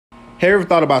Have you ever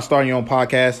thought about starting your own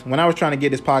podcast? When I was trying to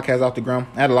get this podcast off the ground,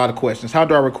 I had a lot of questions. How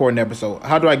do I record an episode?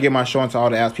 How do I get my show into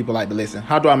all the apps people like to listen?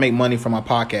 How do I make money from my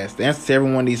podcast? The answer to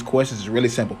every one of these questions is really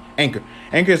simple. Anchor.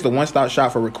 Anchor is the one-stop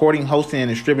shop for recording, hosting, and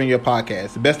distributing your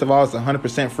podcast. The best of all, it's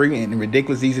 100% free and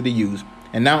ridiculous easy to use.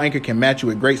 And now Anchor can match you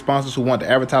with great sponsors who want to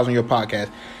advertise on your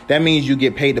podcast. That means you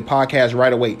get paid to podcast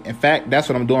right away. In fact, that's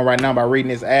what I'm doing right now by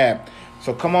reading this ad.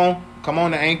 So come on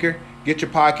to Anchor. Get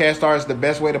your podcast started. It's the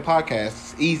best way to podcast.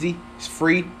 It's easy. It's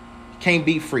free. You can't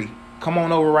beat free. Come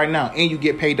on over right now, and you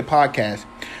get paid to podcast.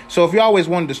 So if you always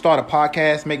wanted to start a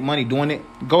podcast, make money doing it,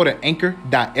 go to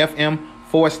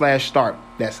anchor.fm/start.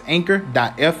 That's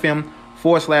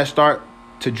anchor.fm/start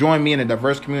to join me in a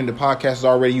diverse community of podcasters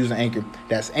already using Anchor.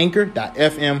 That's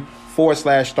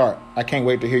anchor.fm/start. I can't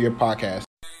wait to hear your podcast.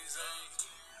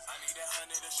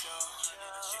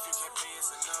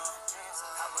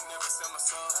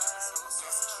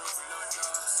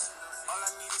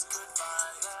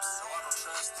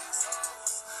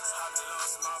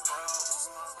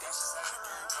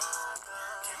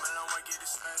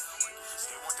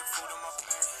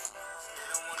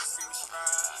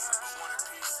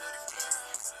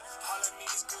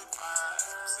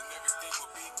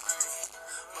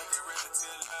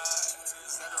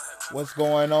 What's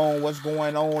going on? What's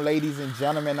going on, ladies and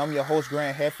gentlemen? I'm your host,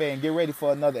 Grand Jefe, and get ready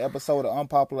for another episode of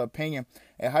Unpopular Opinion.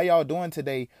 And how y'all doing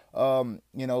today? Bright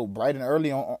and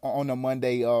early on a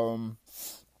Monday. I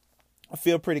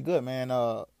feel pretty good, man.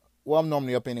 Well, I'm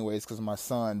normally up anyways because of my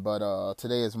son, but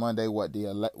today is Monday.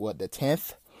 The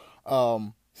 10th?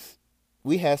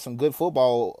 We had some good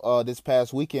football this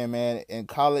past weekend, man, in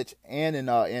college and in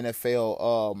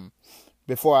NFL.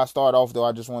 Before I start off, though,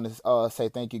 I just want to say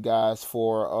thank you guys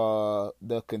for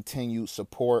the continued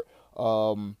support.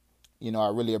 I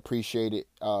really appreciate it.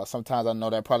 Sometimes I know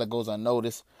that probably goes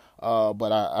unnoticed,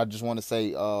 but I just want to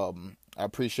say I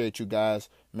appreciate you guys.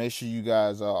 Make sure you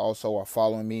guys also are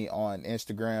following me on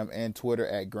Instagram and Twitter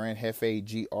at Grand Jefe,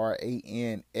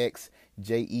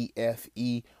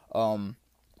 GRANXJEFE.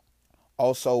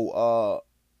 Also,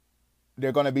 there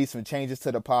are going to be some changes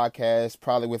to the podcast,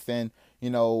 probably within,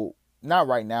 not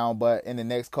right now, but in the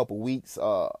next couple weeks.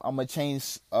 I'm going to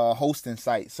change hosting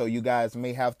sites, so you guys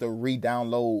may have to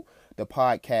re-download the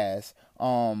podcast,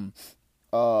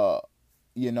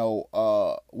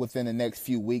 within the next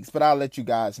few weeks. But I'll let you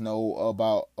guys know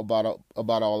about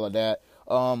all of that.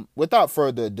 Without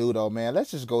further ado, though, man,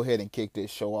 let's just go ahead and kick this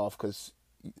show off, because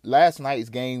last night's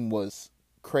game was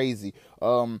crazy.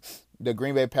 The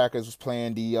Green Bay Packers was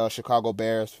playing the Chicago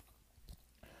Bears.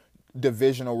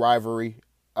 Divisional rivalry.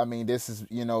 I mean, this is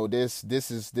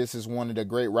one of the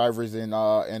great rivalries in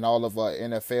all of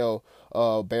NFL.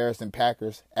 Bears and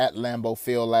Packers at Lambeau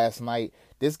Field last night.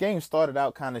 This game started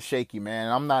out kind of shaky,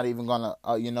 man. I'm not even gonna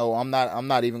I'm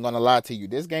not even gonna lie to you.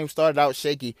 This game started out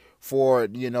shaky for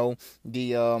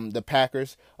the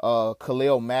Packers.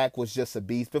 Khalil Mack was just a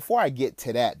beast. Before I get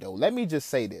to that, though, let me just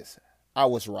say this: I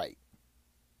was right.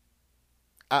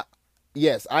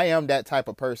 Yes, I am that type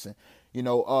of person.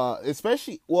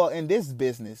 Especially, in this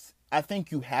business, I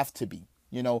think you have to be.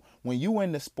 When you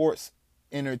in the sports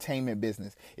entertainment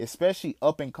business, especially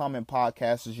up and coming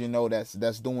podcasters,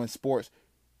 that's doing sports,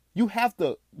 you have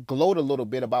to gloat a little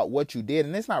bit about what you did.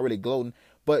 And it's not really gloating,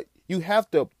 but you have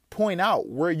to point out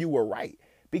where you were right,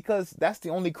 because that's the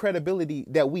only credibility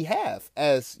that we have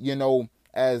as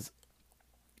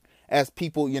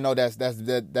people,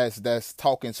 that's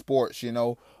talking sports,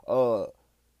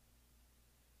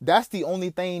 that's the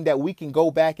only thing that we can go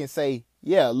back and say,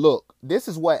 yeah, look, this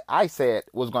is what I said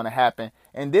was going to happen,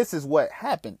 and this is what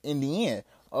happened in the end.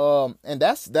 And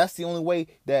that's the only way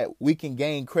that we can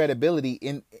gain credibility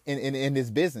in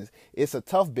this business. It's a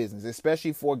tough business,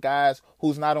 especially for guys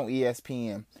who's not on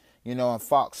ESPN, and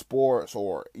Fox Sports,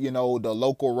 or, the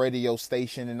local radio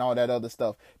station and all that other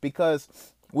stuff, because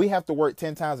we have to work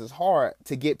 10 times as hard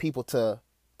to get people to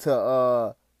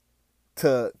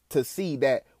see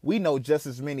that we know just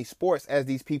as many sports as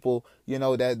these people,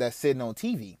 that's sitting on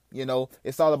TV.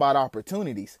 It's all about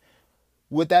opportunities.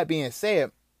 With that being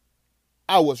said,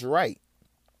 I was right.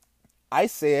 I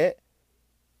said,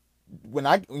 when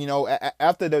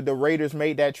after the Raiders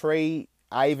made that trade,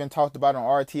 I even talked about it on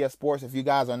RTF Sports. If you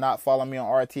guys are not following me on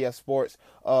RTF Sports,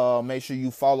 make sure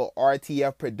you follow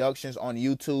RTF Productions on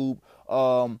YouTube.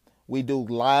 We do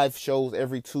live shows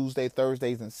every Tuesday,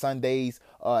 Thursdays, and Sundays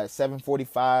at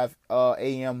 7:45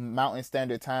 a.m. Mountain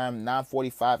Standard Time,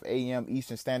 9:45 a.m.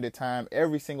 Eastern Standard Time,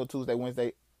 every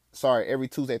Tuesday,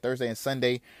 Thursday, and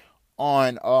Sunday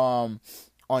on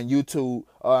YouTube.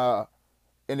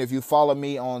 And if you follow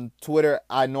me on Twitter,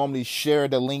 I normally share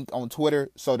the link on Twitter.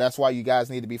 So that's why you guys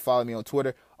need to be following me on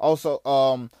Twitter. Also,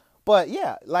 But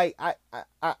yeah, like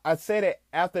I said it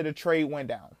after the trade went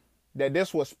down that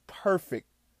this was perfect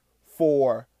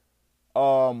for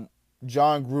John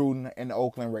Gruden and the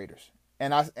Oakland Raiders.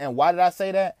 And why did I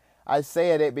say that? I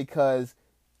said it because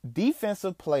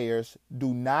defensive players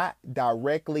do not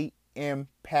directly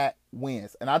impact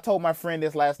wins. And I told my friend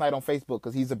this last night on Facebook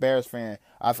because he's a Bears fan.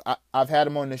 I've had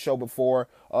him on the show before.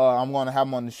 I'm going to have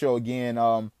him on the show again.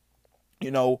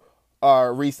 In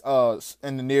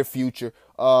the near future.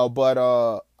 But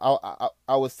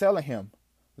I was telling him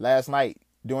last night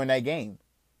during that game,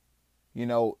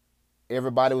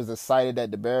 everybody was excited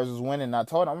that the Bears was winning. And I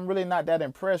told him I'm really not that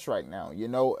impressed right now,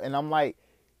 and I'm like,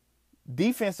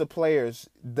 defensive players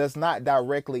does not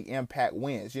directly impact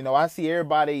wins. I see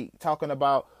everybody talking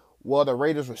about, well, the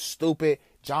Raiders were stupid.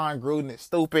 John Gruden is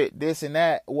stupid, this and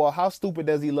that. Well, how stupid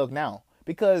does he look now?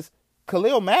 Because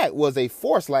Khalil Mack was a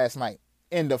force last night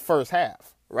in the first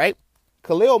half, right?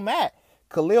 Khalil Mack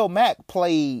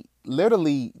played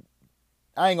literally,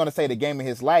 I ain't going to say the game of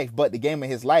his life, but the game of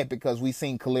his life, because we've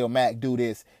seen Khalil Mack do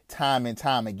this time and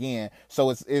time again. So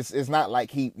it's not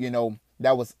like he,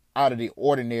 that was out of the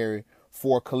ordinary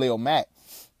for Khalil Mack.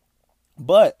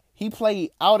 But he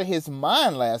played out of his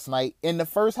mind last night in the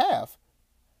first half.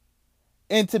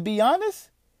 And to be honest,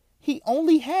 he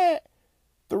only had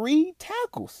 3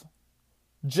 tackles.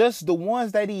 Just the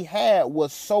ones that he had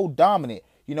was so dominant.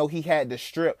 He had the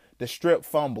strip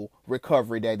fumble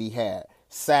recovery that he had.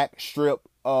 Sack, strip.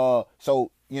 So,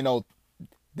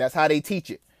 that's how they teach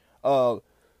it. So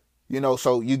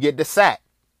you get the sack.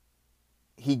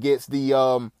 He gets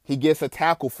a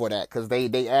tackle for that because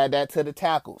they add that to the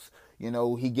tackles.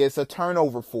 He gets a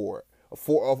turnover for it,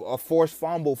 a forced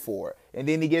fumble for it, and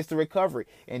then he gets the recovery.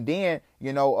 And then,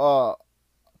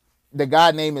 the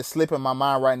guy name is slipping my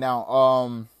mind right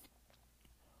now.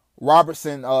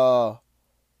 Robertson,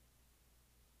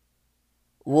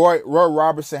 Roy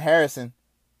Robertson Harrison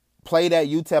played at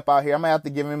UTEP out here. I'm gonna have to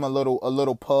give him a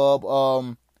little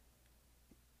pub.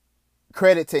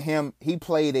 Credit to him. He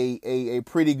played a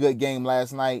pretty good game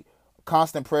last night.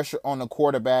 Constant pressure on the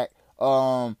quarterback.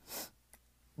 But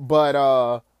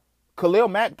Khalil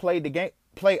Mack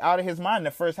played out of his mind in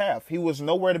the first half. He was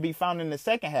nowhere to be found in the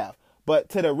second half. But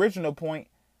to the original point,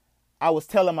 I was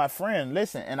telling my friend,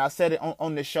 listen, and I said it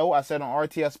on the show, I said on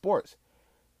RTS Sports,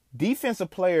 defensive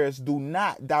players do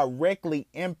not directly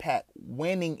impact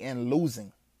winning and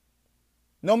losing.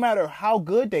 No matter how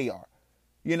good they are.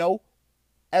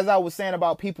 As I was saying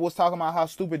about people was talking about how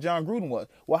stupid John Gruden was.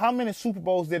 Well, how many Super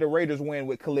Bowls did the Raiders win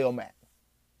with Khalil Mack?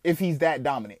 If he's that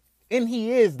dominant. And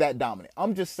he is that dominant.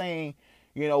 I'm just saying,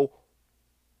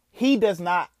 he does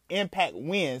not impact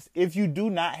wins if you do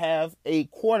not have a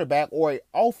quarterback or an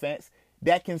offense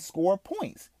that can score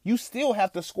points. You still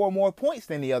have to score more points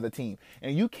than the other team.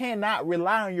 And you cannot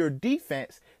rely on your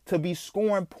defense to be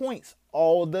scoring points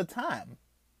all the time.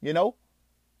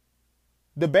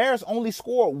 The Bears only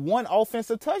scored 1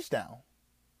 offensive touchdown.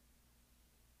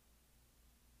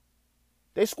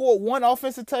 They scored 1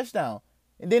 offensive touchdown.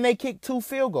 And then they kicked 2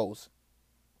 field goals.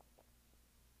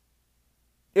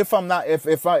 If I'm not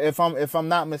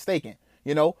mistaken,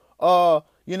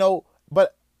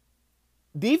 but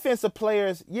defensive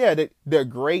players, yeah, they're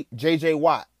great. JJ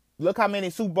Watt, look how many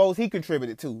Super Bowls he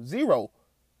contributed to. 0.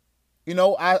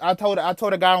 I told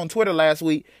a guy on Twitter last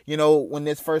week, when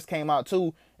this first came out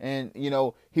too, and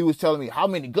he was telling me how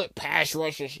many good pass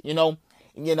rushers, can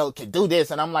do this,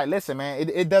 and I'm like, listen, man,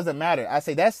 it doesn't matter. I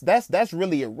say that's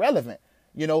really irrelevant,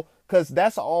 because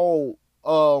that's all.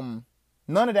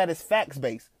 None of that is facts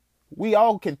based. We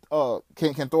all can throw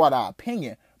out our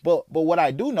opinion, but what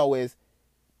I do know is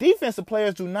defensive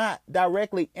players do not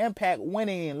directly impact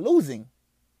winning and losing.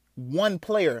 One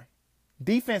player,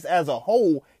 defense as a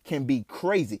whole, can be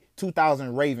crazy.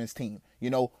 2000 Ravens team, the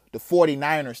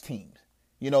 49ers teams,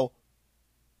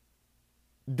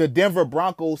 the Denver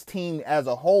Broncos team as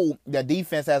a whole, the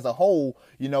defense as a whole,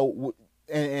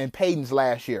 in Peyton's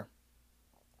last year,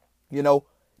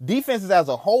 defenses as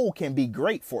a whole can be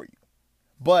great for you.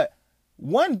 But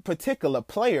one particular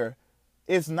player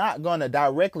is not going to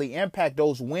directly impact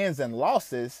those wins and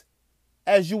losses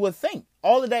as you would think.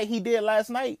 All of that he did last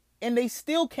night, and they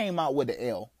still came out with the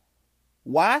L.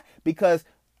 Why? Because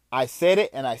I said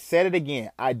it and I said it again.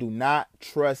 I do not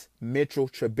trust Mitchell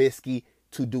Trubisky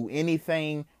to do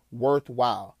anything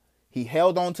worthwhile. He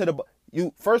held on to the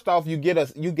first off, you get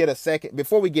a second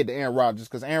before we get to Aaron Rodgers,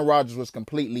 because Aaron Rodgers was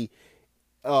completely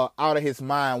out of his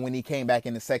mind when he came back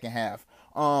in the second half.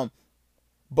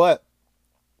 But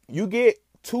you get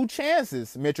 2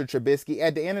 chances, Mitchell Trubisky,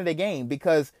 at the end of the game,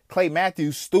 because Clay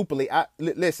Matthews stupidly.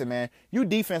 Listen, man, you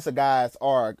defensive guys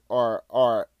are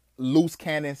loose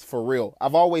cannons for real.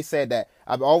 I've always said that.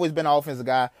 I've always been an offensive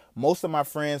guy. Most of my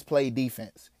friends play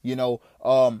defense,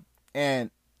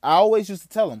 and I always used to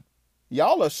tell them,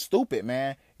 y'all are stupid,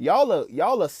 man.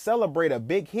 Y'all celebrate a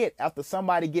big hit after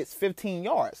somebody gets 15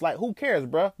 yards. Like, who cares,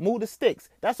 bro? Move the sticks.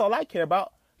 That's all I care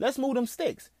about. Let's move them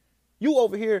sticks. You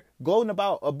over here gloating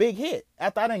about a big hit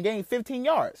after I done gained 15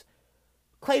 yards.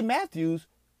 Clay Matthews,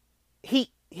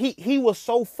 he was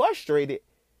so frustrated,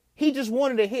 he just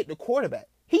wanted to hit the quarterback.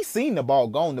 He seen the ball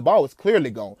gone. The ball was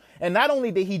clearly gone. And not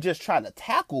only did he just try to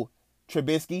tackle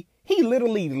Trubisky, he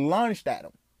literally lunged at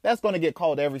him. That's going to get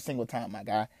called every single time, my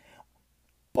guy.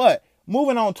 But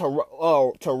moving on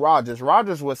to Rodgers.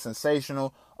 Rodgers was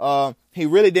sensational. He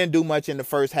really didn't do much in the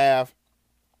first half.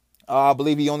 I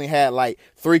believe he only had like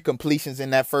 3 completions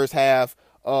in that first half.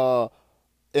 And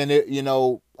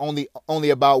it, only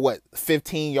about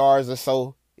 15 yards or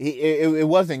so. It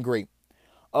wasn't great.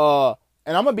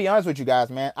 And I'm going to be honest with you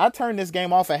guys, man. I turned this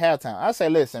game off at halftime. I say,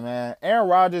 listen, man, Aaron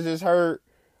Rodgers is hurt.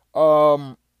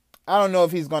 I don't know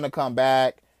if he's going to come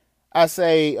back. I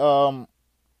say, I'm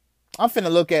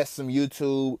finna look at some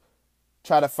YouTube,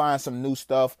 try to find some new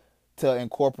stuff to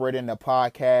incorporate in the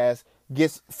podcast,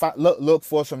 look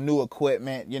for some new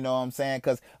equipment, you know what I'm saying?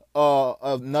 Because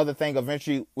another thing,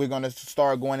 eventually we're going to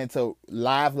start going into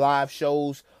live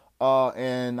shows,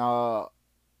 and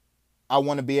I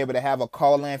want to be able to have a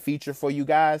call-in feature for you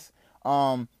guys.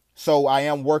 So I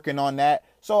am working on that.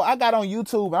 So I got on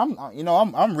YouTube.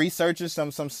 I'm researching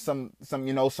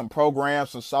some programs,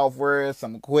 some software,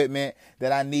 some equipment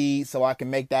that I need so I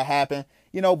can make that happen.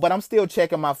 But I'm still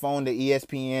checking my phone, the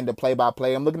ESPN, the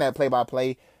play-by-play. I'm looking at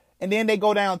play-by-play, and then they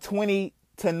go down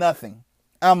 20-0.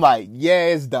 I'm like, yeah,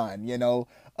 it's done.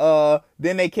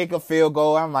 Then they kick a field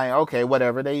goal. I'm like, okay,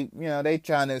 whatever. They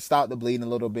trying to stop the bleeding a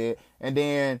little bit, and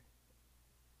then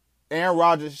Aaron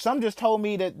Rodgers, some just told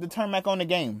me to turn back on the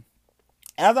game.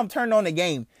 As I'm turning on the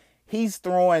game, he's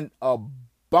throwing a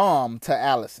bomb to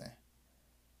Allison.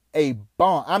 A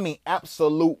bomb. I mean,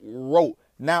 absolute rope.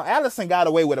 Now, Allison got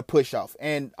away with a push-off,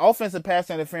 and offensive pass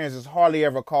interference is hardly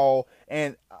ever called.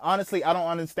 And honestly, I don't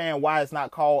understand why it's not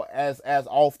called as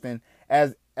often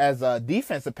as a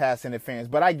defensive pass interference.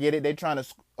 But I get it. They trying to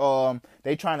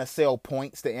sell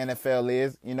points. The NFL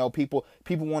is. People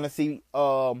want to see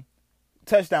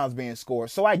touchdowns being scored.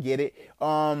 So I get it.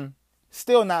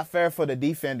 Still not fair for the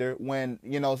defender when,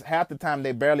 half the time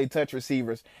they barely touch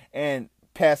receivers and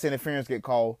pass interference get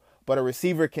called. But a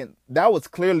receiver that was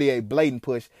clearly a blatant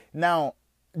push. Now,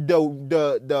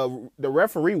 the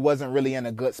referee wasn't really in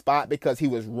a good spot because he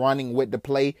was running with the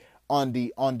play on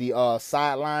the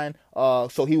sideline.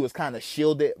 So he was kind of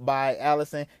shielded by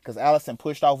Allison because Allison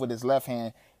pushed off with his left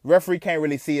hand. Referee can't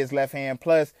really see his left hand.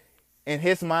 Plus, in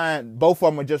his mind, both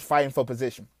of them are just fighting for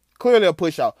position. Clearly a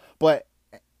push out, but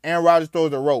Aaron Rodgers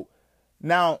throws a rope.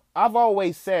 Now, I've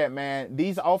always said, man,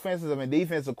 these offensive and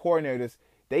defensive coordinators,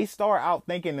 they start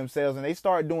outthinking themselves and they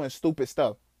start doing stupid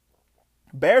stuff.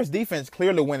 Bears defense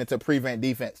clearly went into prevent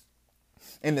defense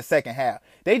in the second half.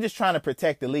 They just trying to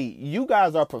protect the lead. You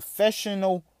guys are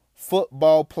professional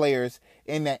football players,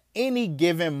 and at any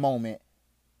given moment,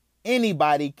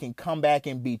 anybody can come back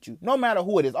and beat you, no matter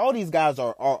who it is. All these guys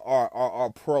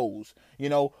are pros,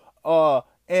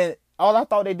 and all I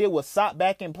thought they did was stop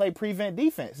back and play prevent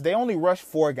defense. They only rushed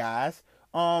 4 guys.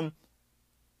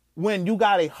 When you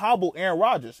got a hobble Aaron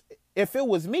Rodgers, if it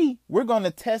was me, we're going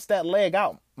to test that leg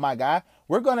out, my guy.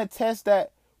 We're going to test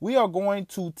that. We are going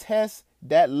to test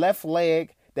that left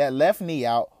leg, that left knee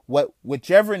out,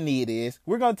 whichever knee it is.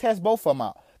 We're going to test both of them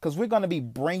out because we're going to be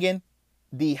bringing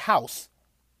the house.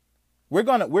 We're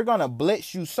gonna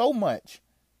blitz you so much.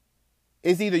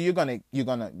 It's either you're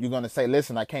gonna say,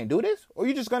 listen, I can't do this, or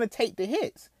you're just gonna take the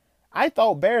hits. I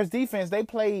thought Bears defense, they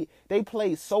played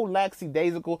so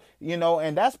lackadaisical,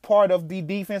 and that's part of the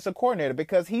defensive coordinator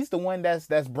because he's the one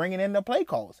that's bringing in the play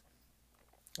calls.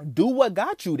 Do what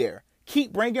got you there.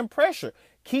 Keep bringing pressure.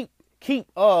 Keep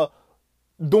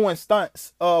doing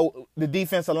stunts. The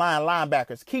defensive line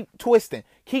linebackers keep twisting.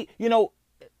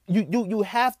 You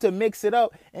have to mix it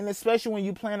up, and especially when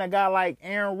you playing a guy like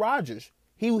Aaron Rodgers,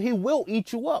 he will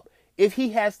eat you up if he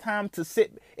has time to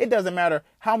sit. It doesn't matter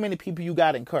how many people you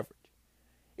got in coverage.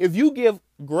 If you give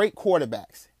great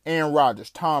quarterbacks, Aaron Rodgers,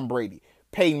 Tom Brady,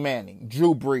 Peyton Manning,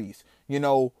 Drew Brees,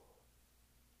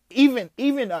 even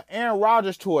Aaron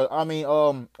Rodgers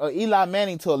Eli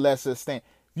Manning to a lesser extent,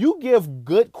 you give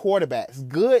good quarterbacks,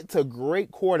 good to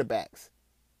great quarterbacks,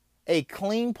 a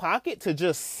clean pocket to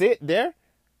just sit there,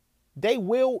 they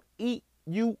will eat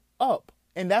you up.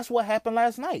 And that's what happened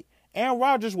last night. Aaron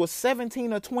Rodgers was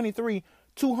 17 of 23,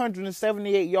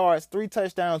 278 yards, 3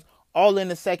 touchdowns, all in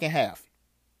the second half.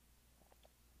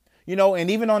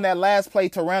 And even on that last play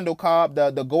to Randall Cobb,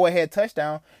 the go-ahead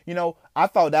touchdown, I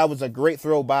thought that was a great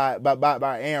throw by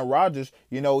Aaron Rodgers.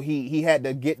 He had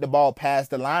to get the ball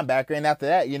past the linebacker, and after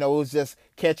that, it was just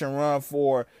catch and run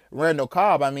for Randall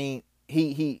Cobb. I mean,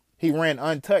 he ran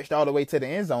untouched all the way to the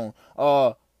end zone.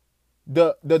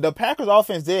 The Packers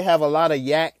offense did have a lot of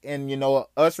yak, and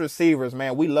us receivers,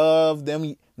 man, we love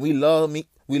them. We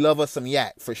love us some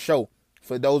yak for sure.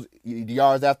 For those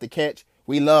yards after catch,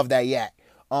 we love that yak.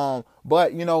 But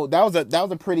that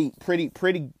was a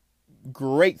pretty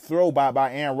great throw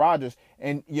by Aaron Rodgers,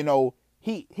 and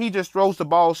he just throws the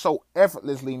ball so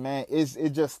effortlessly, man. It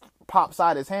just pops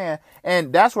out his hand,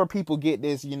 and that's where people get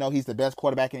this. He's the best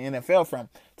quarterback in the NFL from.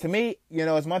 To me,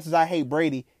 as much as I hate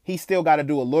Brady, he still got to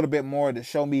do a little bit more to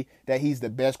show me that he's the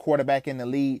best quarterback in the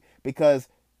league, because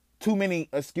too many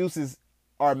excuses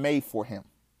are made for him.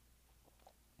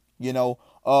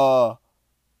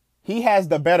 He has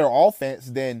the better offense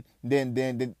than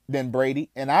Brady,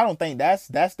 and I don't think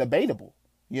that's debatable.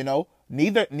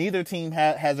 Neither team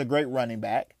has a great running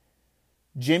back.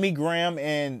 Jimmy Graham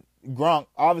and Gronk,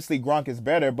 obviously Gronk is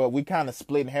better, but we kind of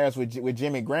splitting hairs with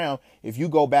Jimmy Graham. If you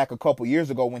go back a couple years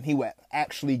ago when he was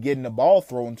actually getting the ball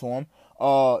thrown to him,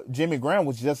 Jimmy Graham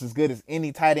was just as good as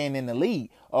any tight end in the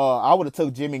league. I would have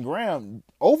took Jimmy Graham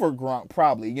over Gronk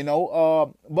probably,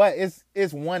 but it's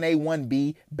 1A,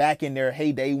 1B back in their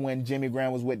heyday when Jimmy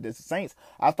Graham was with the Saints.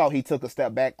 I thought he took a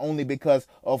step back only because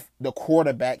of the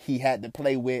quarterback he had to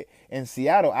play with in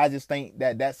Seattle. I just think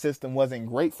that system wasn't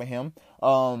great for him.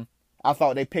 I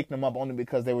thought they picked him up only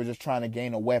because they were just trying to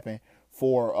gain a weapon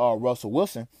for Russell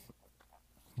Wilson.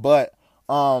 But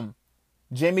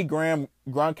Jimmy Graham,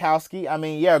 Gronkowski, I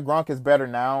mean, yeah, Gronk is better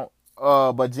now,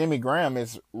 but Jimmy Graham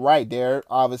is right there,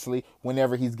 obviously,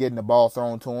 whenever he's getting the ball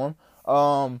thrown to him.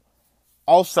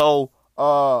 Also,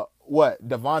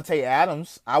 Devontae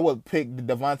Adams, I would pick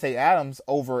Devontae Adams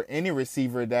over any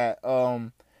receiver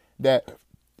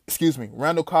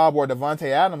Randall Cobb or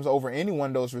Devontae Adams over any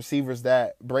one of those receivers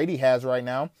that Brady has right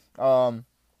now.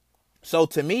 So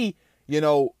to me,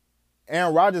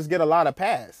 Aaron Rodgers get a lot of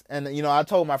pass. And, I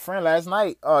told my friend last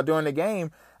night during the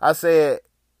game, I said,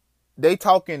 they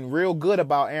talking real good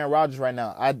about Aaron Rodgers right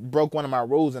now. I broke one of my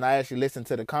rules, and I actually listened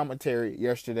to the commentary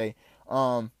yesterday.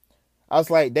 I was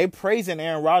like, they praising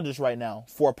Aaron Rodgers right now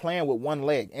for playing with one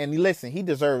leg. And listen, he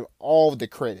deserves all the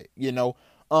credit,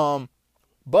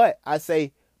 But I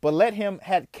say, but let him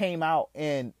had came out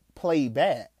and played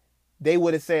bad. They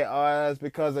would have said, it's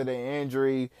because of the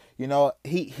injury.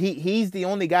 He's the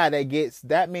only guy that gets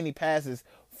that many passes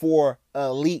for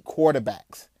elite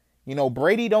quarterbacks.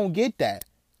 Brady don't get that.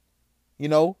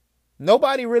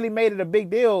 Nobody really made it a big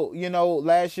deal,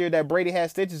 last year that Brady had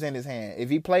stitches in his hand. If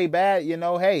he played bad,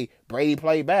 hey, Brady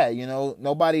played bad.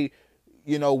 Nobody,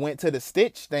 went to the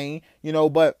stitch thing,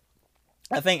 but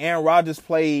I think Aaron Rodgers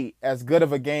played as good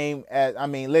of a game as,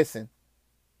 listen,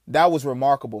 that was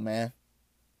remarkable, man.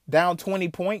 Down 20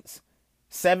 points,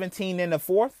 17 in the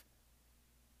fourth.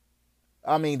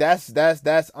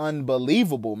 That's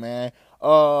unbelievable, man.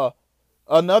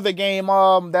 Another game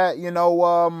that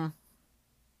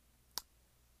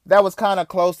that was kind of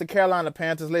close to Carolina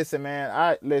Panthers. Listen,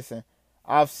 man,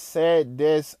 I've said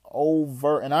this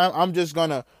over, and I'm just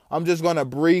gonna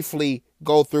briefly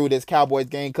go through this Cowboys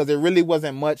game because it really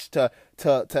wasn't much to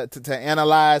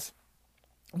analyze.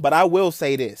 But I will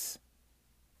say this.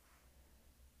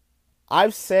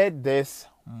 I've said this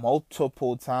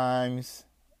multiple times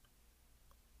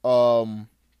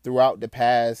throughout the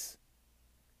past,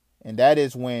 and that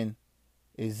is when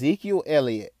Ezekiel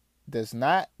Elliott does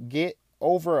not get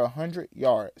over 100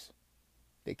 yards,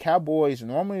 the Cowboys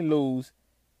normally lose,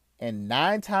 and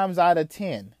 9 times out of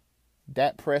 10,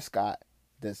 Dak Prescott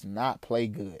does not play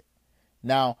good.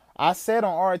 Now, I said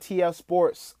on RTF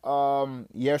Sports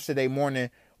yesterday morning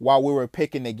while we were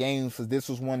picking the games, because this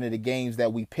was one of the games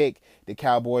that we picked, the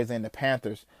Cowboys and the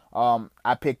Panthers.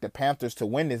 I picked the Panthers to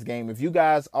win this game. If you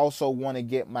guys also want to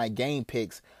get my game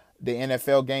picks, the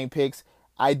NFL game picks,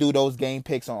 I do those game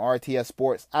picks on RTS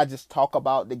Sports. I just talk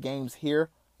about the games here,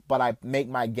 but I make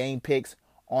my game picks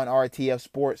on RTF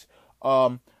Sports.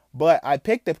 But I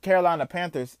picked the Carolina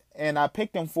Panthers, and I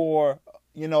picked them for,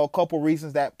 a couple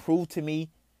reasons that proved to be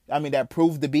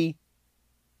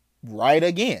right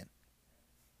again.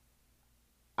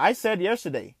 I said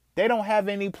yesterday, they don't have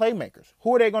any playmakers.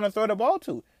 Who are they going to throw the ball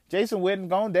to? Jason Witten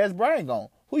gone, Dez Bryant gone.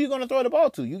 Who are you going to throw the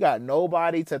ball to? You got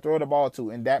nobody to throw the ball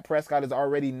to, and Dak Prescott is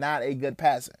already not a good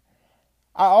passer.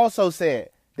 I also said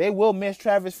they will miss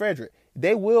Travis Frederick.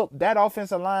 That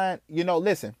offensive line,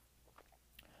 listen,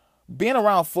 being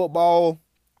around football,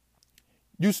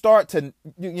 you start to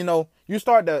you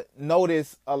start to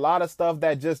notice a lot of stuff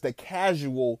that just the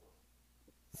casual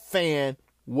fan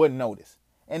wouldn't notice.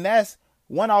 And that's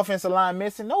one offensive line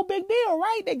missing. No big deal,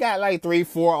 right? They got like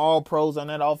 3-4 all pros on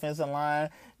that offensive line.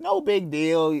 No big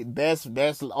deal. Best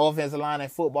offensive line in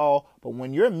football. But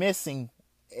when you're missing,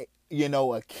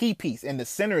 a key piece, and the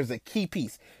center is a key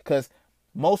piece, because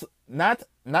most, not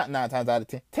 9 times out of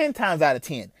 10, 10 times out of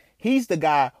 10, he's the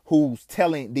guy who's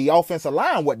telling the offensive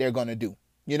line what they're going to do.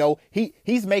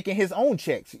 He's making his own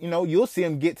checks. You'll see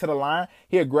him get to the line.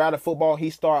 He'll grab the football. He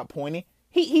start pointing.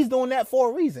 He's doing that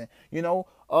for a reason.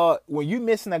 When you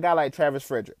missing a guy like Travis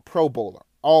Frederick, Pro Bowler,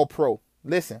 All Pro,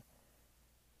 listen,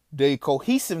 the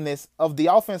cohesiveness of the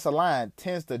offensive line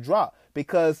tends to drop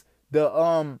because the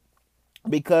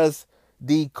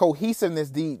cohesiveness,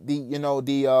 that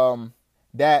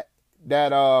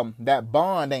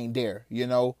bond ain't there.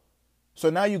 So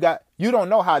now you don't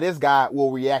know how this guy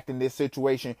will react in this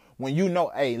situation when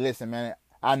hey, listen, man,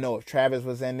 I know if Travis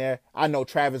was in there, I know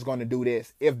Travis going to do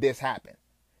this if this happened.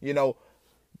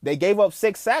 They gave up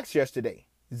 6 sacks yesterday.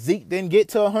 Zeke didn't get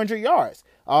to 100 yards.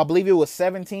 I believe it was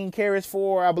 17 carries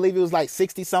for, I believe it was like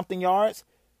 60-something yards.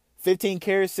 15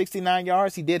 carries, 69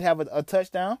 yards. He did have a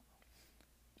touchdown.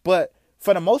 But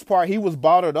for the most part, he was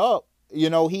bottled up. He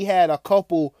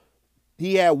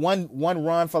had one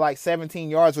run for like 17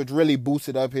 yards, which really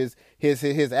boosted up his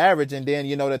average. And then,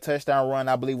 the touchdown run,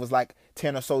 I believe, was like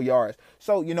 10 or so yards.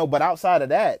 So, but outside of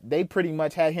that, they pretty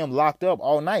much had him locked up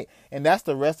all night. And that's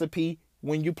the recipe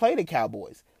when you play the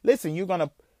Cowboys. Listen,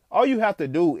 all you have to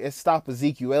do is stop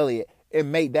Ezekiel Elliott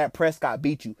and make Dak Prescott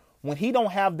beat you. When he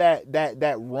don't have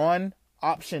that run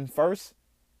option first,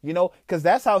 because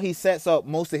that's how he sets up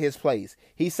most of his plays.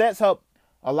 He sets up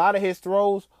a lot of his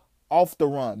throws off the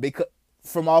run, because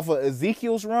from off of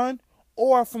Ezekiel's run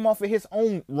or from off of his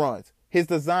own runs, his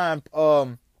design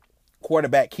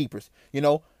quarterback keepers.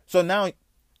 So now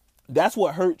that's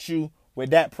what hurts you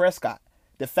with Dak Prescott.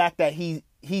 The fact that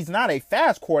he's not a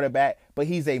fast quarterback, but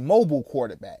he's a mobile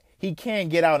quarterback. He can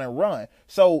get out and run.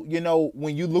 So,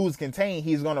 when you lose contain,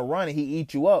 he's going to run and he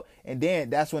eats you up. And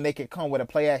then that's when they can come with a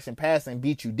play action pass and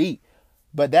beat you deep.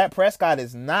 But Dak Prescott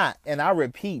is not, and I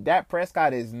repeat, Dak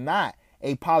Prescott is not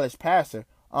a polished passer.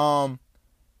 So,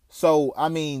 I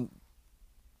mean,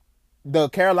 the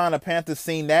Carolina Panthers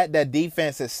seen that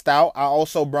defense is stout. I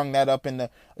also brung that up in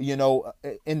the pregame,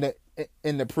 in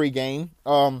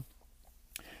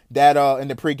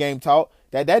the pregame talk,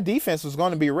 that defense was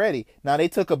going to be ready. Now, they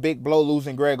took a big blow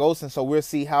losing Greg Olsen, so we'll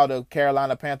see how the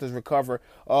Carolina Panthers recover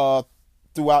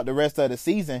throughout the rest of the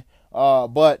season.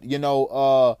 But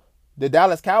the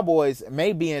Dallas Cowboys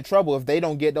may be in trouble if they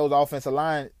don't get those offensive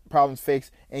line problems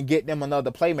fixed and get them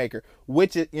another playmaker,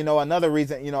 which is, another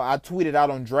reason, I tweeted out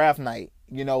on draft night,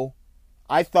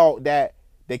 I thought that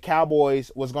the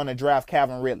Cowboys was going to draft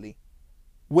Calvin Ridley,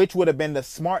 which would have been the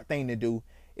smart thing to do,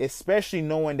 especially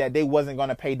knowing that they wasn't going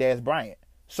to pay Dez Bryant.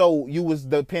 So you was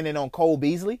depending on Cole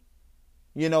Beasley,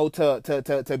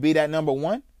 to be that number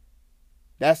one.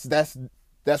 That's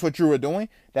what you were doing.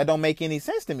 That don't make any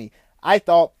sense to me. I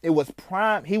thought it was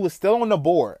prime. He was still on the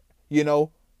board,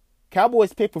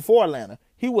 Cowboys picked before Atlanta.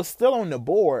 He was still on the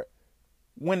board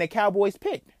when the Cowboys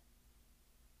picked.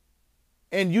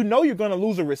 And you're going to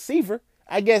lose a receiver.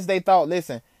 I guess they thought,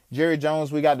 listen, Jerry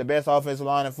Jones, we got the best offensive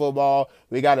line in football.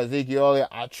 We got Ezekiel Elliott.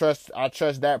 I trust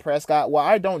Dak Prescott. Well,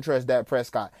 I don't trust Dak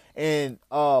Prescott. And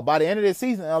by the end of this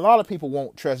season, a lot of people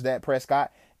won't trust Dak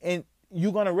Prescott. And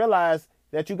you're going to realize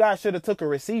that you guys should have took a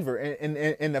receiver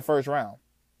in the first round.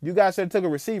 You guys should have took a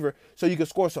receiver so you could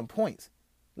score some points.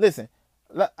 Listen,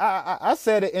 I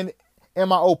said it in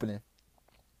my opening.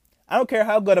 I don't care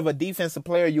how good of a defensive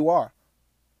player you are.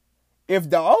 If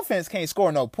the offense can't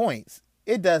score no points,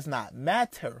 it does not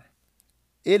matter.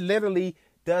 It literally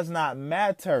does not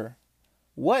matter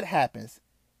what happens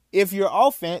if your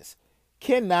offense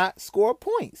cannot score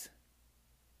points.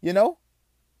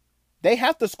 They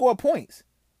have to score points,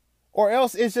 or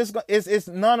else it's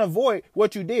none of void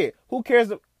what you did. Who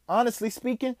cares? Honestly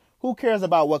speaking, who cares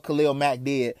about what Khalil Mack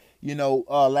did,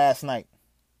 last night?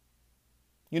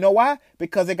 You know why?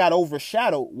 Because it got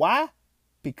overshadowed. Why?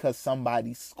 Because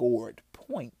somebody scored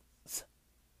points.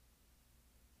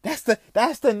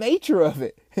 That's the nature of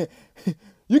it.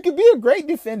 You can be a great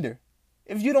defender.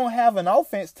 If you don't have an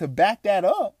offense to back that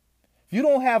up, if you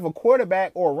don't have a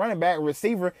quarterback or a running back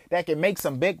receiver that can make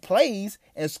some big plays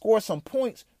and score some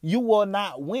points, you will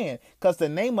not win. Because the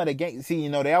name of the game,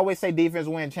 they always say defense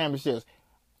win championships.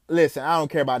 Listen, I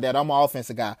don't care about that. I'm an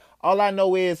offensive guy. All I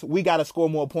know is we got to score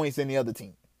more points than the other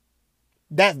team.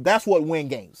 That's what win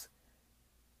games.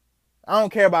 I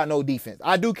don't care about no defense.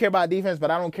 I do care about defense,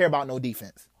 but I don't care about no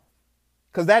defense.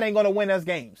 Because that ain't going to win us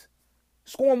games.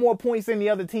 Scoring more points than the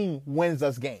other team wins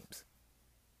us games.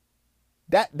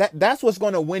 That's what's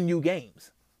going to win you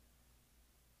games.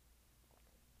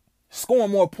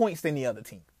 Scoring more points than the other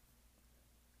team.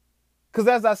 Because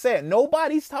as I said,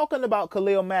 nobody's talking about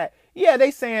Khalil Mack. Yeah,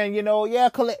 they saying,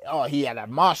 Khalil, he had a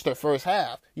monster first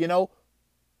half,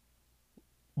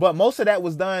 But most of that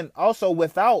was done also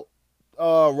without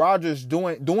Rodgers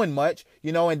doing much,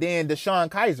 and then DeShone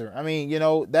Kizer. I mean,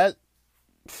 that,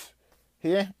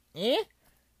 it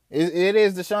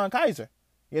is DeShone Kizer,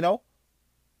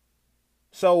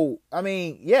 So, I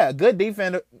mean, yeah, good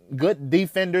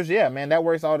defenders, yeah, man, that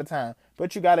works all the time.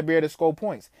 But you got to be able to score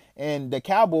points. And the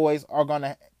Cowboys are going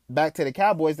to, back to the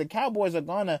Cowboys are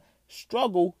going to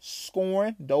struggle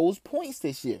scoring those points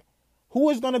this year.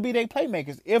 Who is going to be their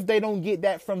playmakers if they don't get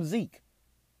that from Zeke?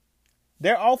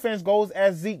 Their offense goes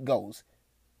as Zeke goes.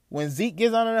 When Zeke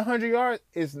gets under 100 yards,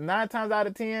 it's 9 times out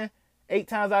of 10, 8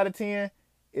 times out of 10,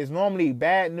 is normally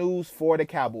bad news for the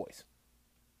Cowboys.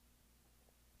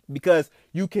 Because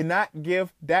you cannot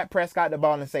give Dak Prescott the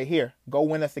ball and say, here, go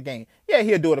win us the game. Yeah,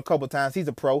 he'll do it a couple times. He's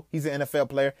a pro. He's an NFL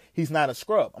player. He's not a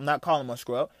scrub. I'm not calling him a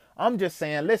scrub. I'm just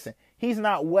saying, listen, he's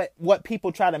not what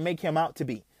people try to make him out to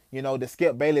be. The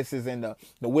Skip Baylesses and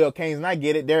the Will Canes, and I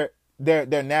get it.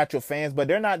 They're natural fans, but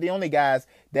they're not the only guys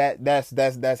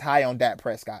that's high on Dak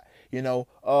Prescott.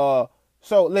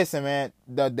 So listen, man,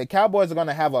 the Cowboys are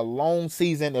gonna have a long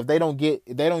season if they don't get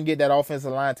that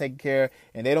offensive line taken care of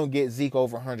and they don't get Zeke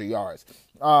over 100 yards.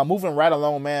 Moving right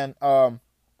along, man.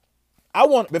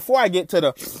 Before I get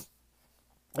to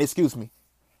excuse me,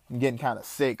 I'm getting kind of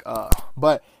sick.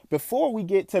 But before we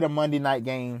get to the Monday night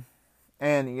game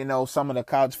and some of the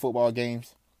college football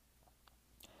games,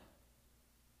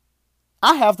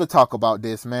 I have to talk about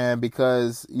this, man,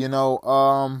 because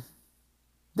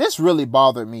this really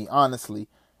bothered me, honestly.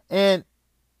 And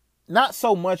not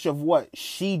so much of what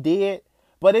she did,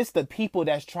 but it's the people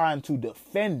that's trying to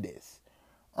defend this.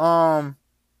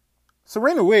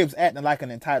 Serena Williams acting like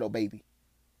an entitled baby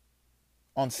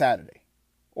on Saturday.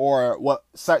 Or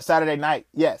Saturday night,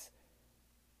 yes.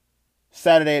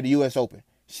 Saturday at the U.S. Open.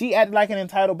 She acted like an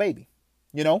entitled baby.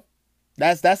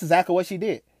 That's exactly what she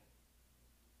did.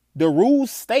 The rules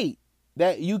state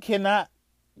that you cannot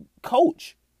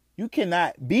coach. You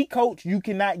cannot be coached. You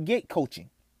cannot get coaching.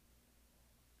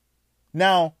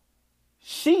 Now,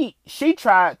 she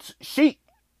tries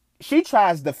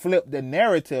to flip the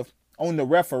narrative on the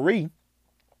referee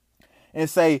and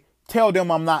say, tell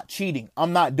them I'm not cheating.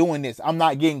 I'm not doing this. I'm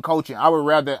not getting coaching. I would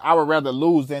rather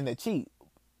lose than to cheat.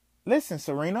 Listen,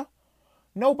 Serena,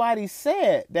 nobody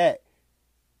said that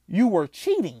you were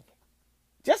cheating.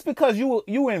 Just because you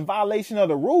were in violation of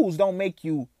the rules don't make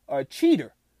you a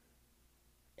cheater.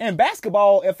 In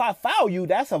basketball, if I foul you,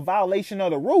 that's a violation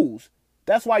of the rules.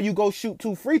 That's why you go shoot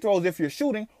 2 free throws if you're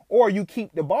shooting, or you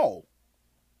keep the ball.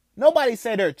 Nobody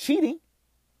said they're cheating.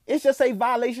 It's just a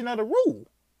violation of the rule.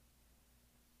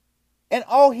 And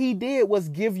all he did was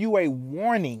give you a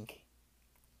warning.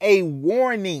 A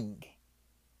warning.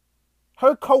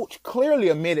 Her coach clearly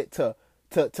admitted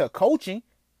to coaching.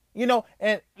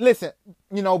 And listen,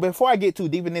 before I get too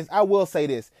deep in this, I will say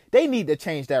this. They need to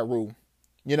change that rule.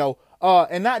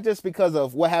 And not just because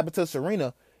of what happened to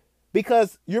Serena,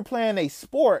 because you're playing a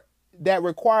sport that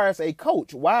requires a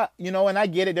coach. Why, and I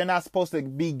get it. They're not supposed to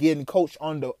be getting coached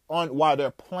on while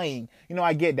they're playing.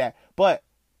 I get that. But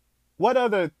what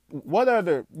other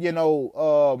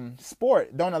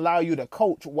sport don't allow you to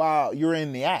coach while you're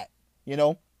in the act,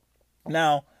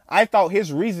 Now, I thought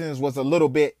his reasons was a little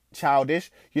bit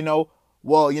childish,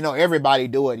 Well, everybody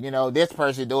do it. This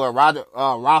person do it.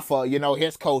 Rafa,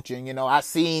 his coaching. I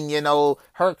seen,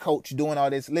 her coach doing all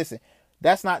this. Listen,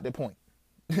 that's not the point.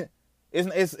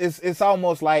 It's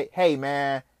almost like, hey,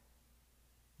 man,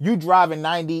 you driving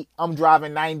 90, I'm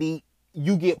driving 90.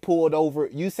 You get pulled over.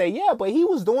 You say, yeah, but he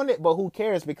was doing it. But who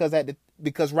cares?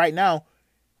 Because right now,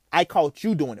 I caught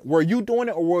you doing it. Were you doing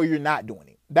it or were you not doing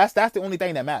it? That's the only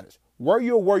thing that matters. Were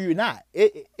you or were you not?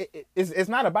 It's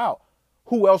not about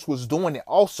who else was doing it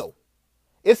also.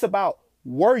 It's about,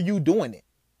 were you doing it?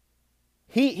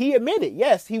 He admitted,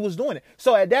 yes, he was doing it.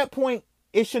 So at that point,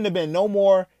 it shouldn't have been no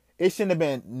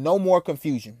more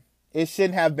confusion. It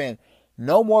shouldn't have been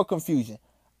no more confusion.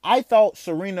 I thought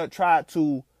Serena tried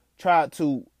to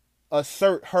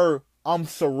assert her I'm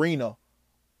Serena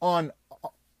on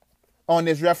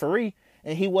this referee,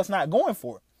 and he was not going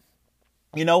for it.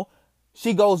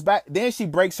 She goes back, then she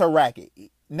breaks her racket.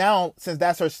 Now, since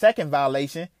that's her second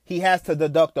violation, he has to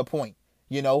deduct a point.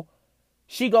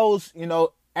 She goes,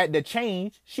 at the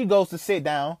change, she goes to sit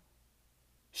down.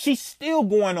 She's still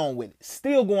going on with it.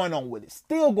 Still going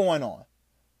on.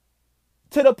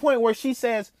 To the point where she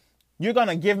says, you're going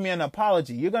to give me an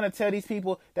apology. You're going to tell these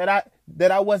people that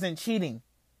I wasn't cheating.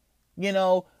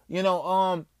 Are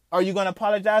you going to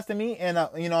apologize to me? And,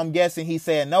 I'm guessing he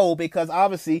said no, because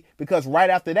right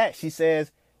after that, she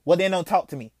says, well, then don't talk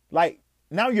to me. Like,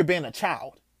 now you're being a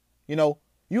child.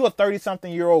 You a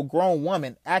 30-something-year-old grown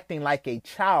woman acting like a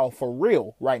child for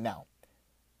real right now.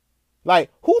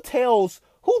 Like, who tells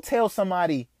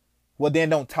somebody, well, then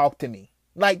don't talk to me?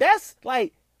 Like, that's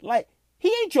like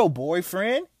he ain't your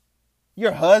boyfriend,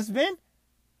 your husband,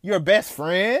 your best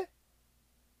friend.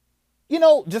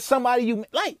 Just somebody you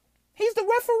like. He's the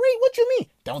referee. What you mean?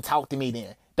 Don't talk to me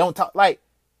then. Don't talk. Like,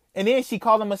 and then she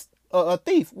called him a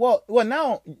thief. Well,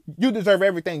 now you deserve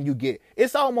everything you get.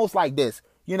 It's almost like this,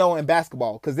 in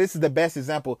basketball, because this is the best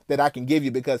example that I can give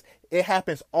you, because it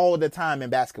happens all the time in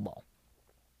basketball.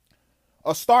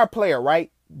 A star player,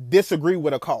 right, disagree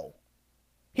with a call.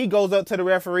 He goes up to the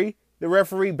referee. The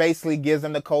referee basically gives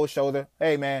him the cold shoulder.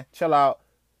 Hey, man, chill out.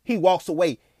 He walks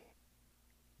away.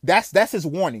 That's his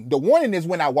warning. The warning is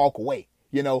when I walk away.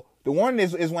 The warning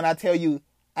is when I tell you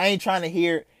I ain't trying to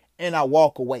hear it and I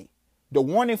walk away. The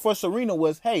warning for Serena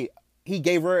was, hey, he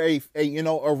gave her a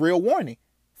real warning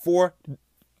for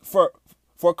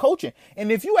coaching.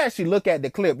 And if you actually look at the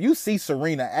clip, you see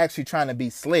Serena actually trying to be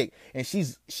slick, and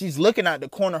she's looking out the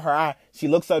corner of her eye. She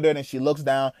looks up there, then she looks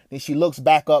down, then she looks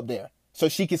back up there so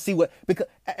she can see because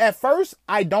at first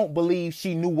I don't believe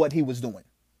she knew what he was doing,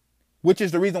 which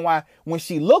is the reason why when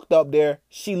she looked up there,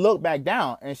 she looked back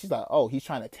down and she's like, oh, he's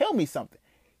trying to tell me something.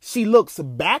 She looks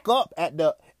back up at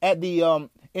the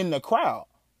in the crowd.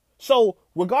 So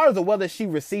regardless of whether she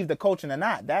received the coaching or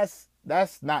not, that's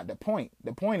not the point.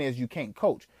 The point is you can't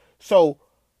coach. So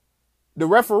the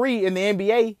referee in the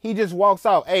NBA, he just walks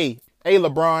out. Hey,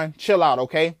 LeBron, chill out,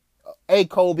 okay? Hey,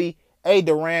 Kobe. Hey,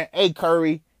 Durant. Hey,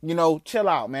 Curry. Chill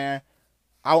out, man.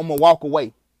 I'm going to walk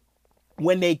away.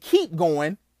 When they keep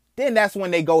going, then that's when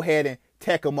they go ahead and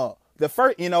tech them up. The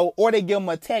first, or they give them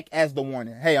a tech as the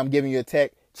warning. Hey, I'm giving you a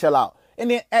tech. Chill out. And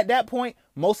then at that point,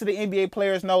 most of the NBA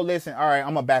players know, listen, all right,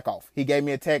 I'm going to back off. He gave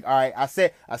me a tech. All right, I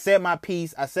said my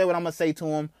piece. I said what I'm going to say to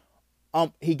him.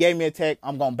 He gave me a tech.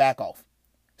 I'm going to back off.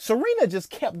 Serena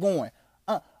just kept going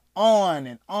on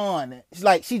and on. It's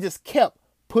like she just kept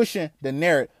pushing the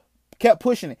narrative, kept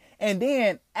pushing it. And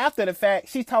then after the fact,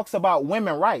 she talks about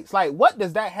women's rights. Like, what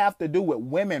does that have to do with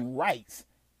women's rights?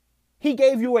 He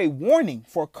gave you a warning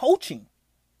for coaching.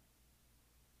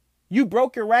 You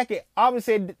broke your racket.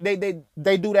 Obviously, they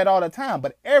do that all the time,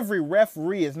 but every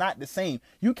referee is not the same.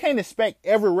 You can't expect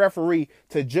every referee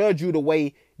to judge you the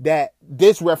way that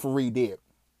this referee did.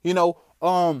 I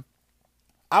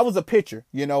was a pitcher,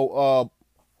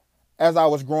 as I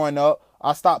was growing up.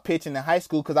 I stopped pitching in high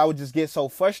school because I would just get so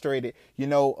frustrated,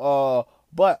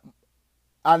 but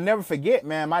I'll never forget,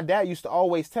 man, my dad used to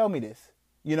always tell me this.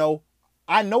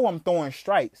 I know I'm throwing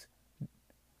strikes.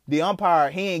 The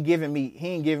umpire, he ain't giving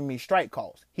me strike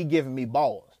calls. He giving me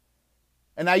balls.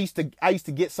 And I used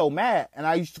to get so mad, and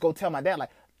I used to go tell my dad, like,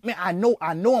 man, I know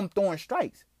I'm throwing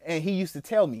strikes. And he used to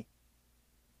tell me,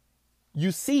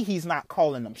 you see he's not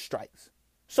calling them strikes.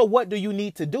 So what do you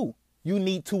need to do? You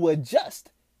need to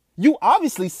adjust. You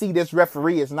obviously see this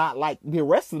referee is not like the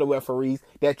rest of the referees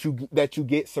that you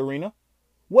get, Serena.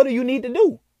 What do you need to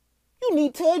do? You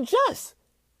need to adjust.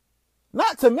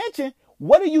 Not to mention,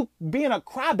 what are you being a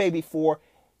crybaby for,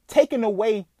 taking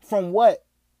away from what,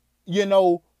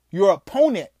 your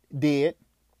opponent did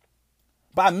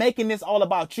by making this all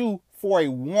about you for a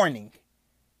warning?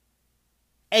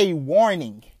 A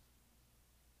warning.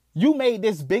 You made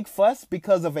this big fuss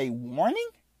because of a warning?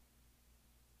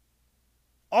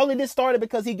 All of this started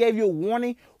because he gave you a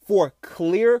warning for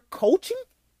clear coaching?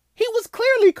 He was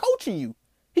clearly coaching you.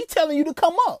 He's telling you to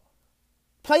come up,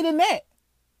 play the net.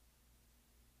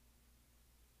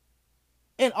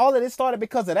 And all of this started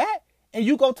because of that? And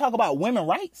you go talk about women's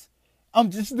rights?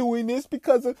 I'm just doing this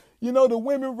because of, the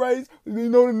women's rights,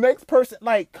 the next person.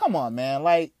 Like, come on, man.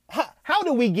 Like, how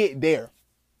do we get there?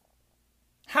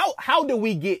 How do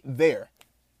we get there?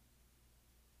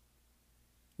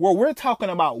 Where we're talking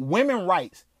about women's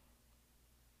rights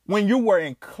when you were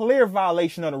in clear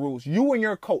violation of the rules. You and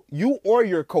your coach, you or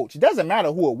your coach. It doesn't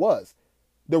matter who it was.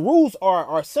 The rules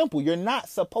are simple. You're not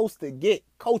supposed to get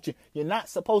coaching. You're not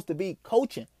supposed to be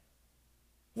coaching.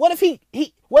 What if he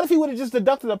would have just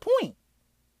deducted a point?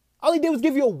 All he did was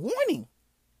give you a warning.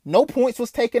 No points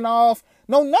was taken off.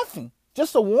 No nothing.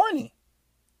 Just a warning.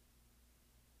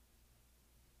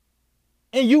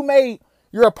 And you made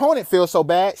your opponent feel so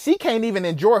bad, she can't even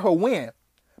enjoy her win.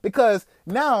 Because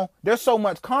now there's so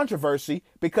much controversy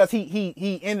because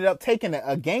he ended up taking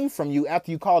a game from you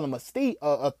after you called him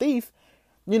a thief.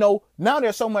 Now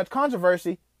there's so much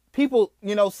controversy. People,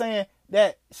 saying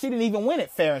that she didn't even win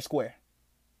it fair and square.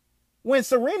 When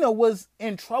Serena was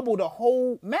in trouble the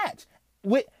whole match.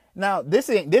 Now, this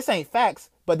ain't facts,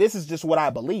 but this is just what I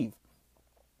believe.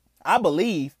 I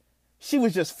believe she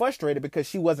was just frustrated because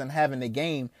she wasn't having the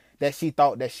game that she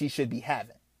thought that she should be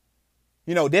having.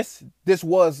 This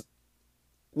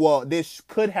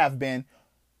could have been,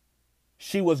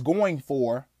 she was going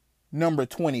for number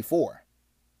 24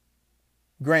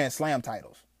 Grand Slam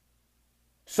titles.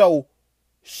 So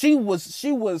she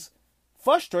was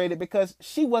frustrated because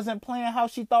she wasn't playing how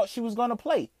she thought she was going to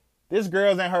play. This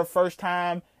girl's in her first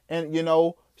time, and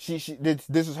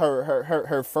this is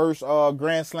her first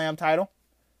Grand Slam title.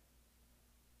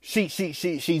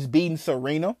 She's beating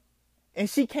Serena, and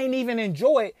she can't even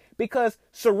enjoy it because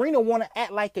Serena want to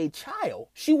act like a child.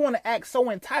 She want to act so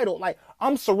entitled, like,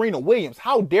 I'm Serena Williams.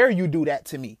 How dare you do that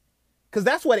to me? Because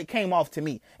that's what it came off to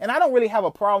me. And I don't really have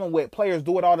a problem with players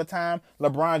do it all the time.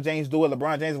 LeBron James do it.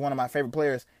 LeBron James is one of my favorite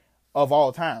players of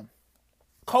all time.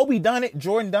 Kobe done it.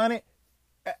 Jordan done it.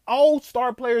 All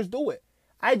star players do it.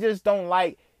 I just don't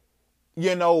like,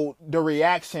 the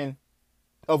reaction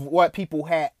of what people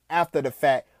had after the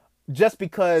fact just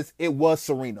because it was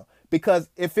Serena. Because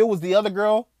if it was the other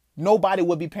girl, nobody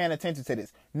would be paying attention to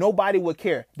this. Nobody would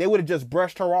care. They would have just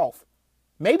brushed her off.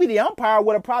 Maybe the umpire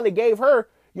would have probably gave her,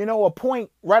 a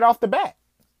point right off the bat.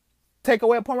 Take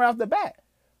away a point right off the bat.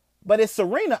 But it's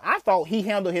Serena. I thought he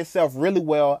handled himself really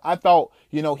well. I thought,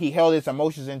 he held his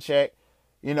emotions in check.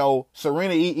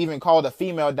 Serena even called a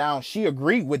female down. She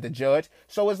agreed with the judge.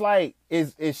 So it's like,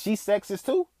 is she sexist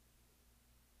too?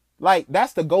 Like,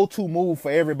 that's the go-to move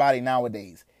for everybody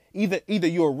nowadays. Either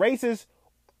you're racist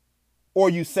or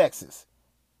you sexist.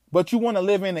 But you want to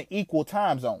live in an equal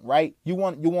time zone, right? You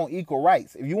want equal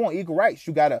rights. If you want equal rights,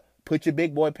 you got to put your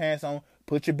big boy pants on,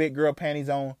 put your big girl panties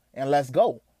on, and let's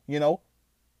go.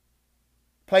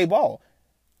 Play ball.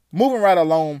 Moving right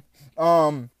along.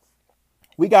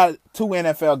 We got 2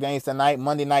 NFL games tonight,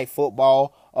 Monday Night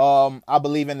Football. I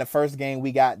believe in the first game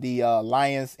we got the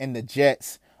Lions and the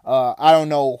Jets. I don't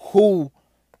know who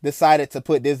decided to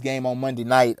put this game on Monday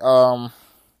night.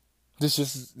 This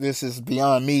is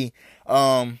beyond me.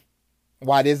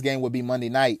 Why this game would be Monday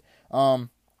night. The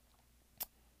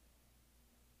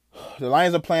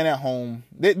Lions are playing at home.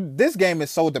 This game is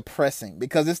so depressing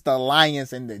because it's the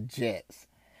Lions and the Jets.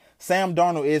 Sam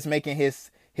Darnold is making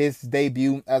his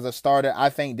debut as a starter. I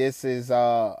think this is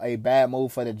a bad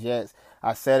move for the Jets.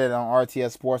 I said it on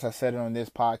RTS Sports. I said it on this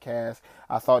podcast.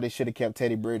 I thought they should have kept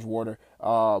Teddy Bridgewater.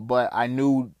 But I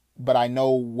know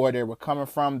where they were coming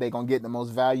from. They're going to get the most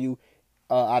value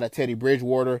out of Teddy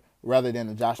Bridgewater rather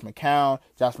than Josh McCown.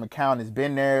 Josh McCown has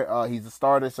been there. He's a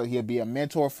starter, so he'll be a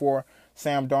mentor for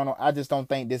Sam Darnold. I just don't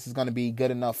think this is going to be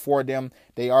good enough for them.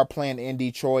 They are playing in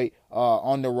Detroit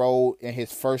on the road in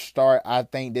his first start. I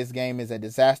think this game is a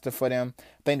disaster for them.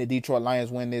 I think the Detroit Lions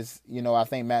win this. I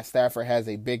think Matt Stafford has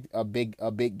a big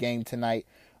game tonight.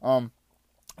 I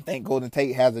think Golden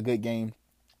Tate has a good game.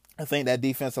 I think that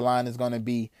defensive line is going to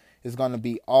be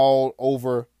all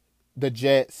over the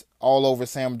Jets, all over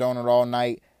Sam Darnold all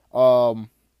night.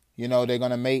 They're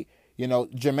going to make.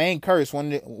 Jermaine Kearse,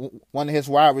 one of his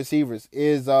wide receivers,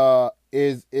 is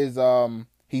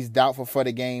he's doubtful for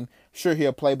the game. Sure,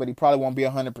 he'll play, but he probably won't be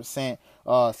 100%.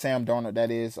 Sam Darnold,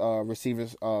 that is,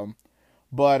 receivers.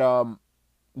 But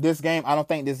this game, I don't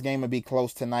think this game will be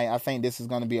close tonight. I think this is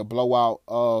going to be a blowout.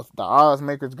 The odds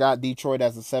makers got Detroit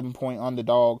as a 7-point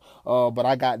underdog, but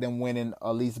I got them winning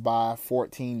at least by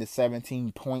 14 to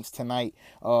 17 points tonight.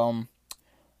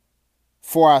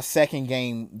 For our second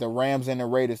game, the Rams and the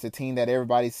Raiders, the team that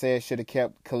everybody said should have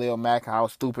kept Khalil Mack, how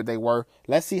stupid they were.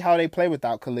 Let's see how they play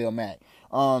without Khalil Mack.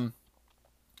 The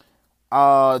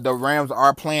Rams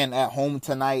are playing at home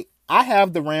tonight. I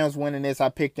have the Rams winning this. I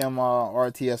picked them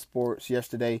RTS Sports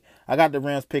yesterday. I got the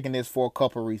Rams picking this for a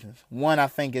couple reasons. One, I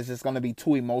think it's just going to be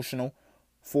too emotional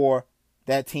for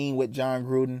that team with John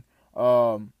Gruden.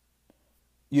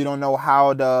 You don't know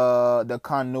how the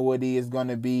continuity is going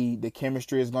to be, the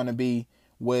chemistry is going to be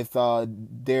with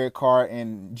Derek Carr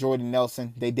and Jordan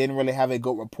Nelson. They didn't really have a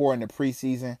good rapport in the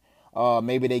preseason.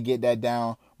 Maybe they get that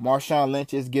down. Marshawn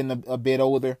Lynch is getting a bit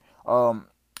older.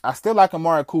 I still like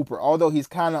Amari Cooper, although he's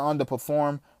kind of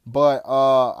underperformed. But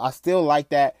I still like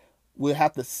that. We'll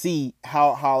have to see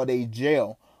how they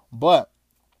gel. But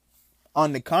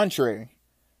on the contrary,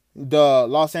 the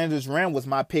Los Angeles Rams was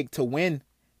my pick to win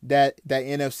that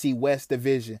NFC West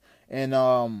division.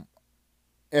 And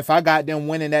if I got them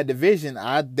winning that division,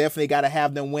 I definitely got to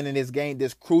have them winning this game,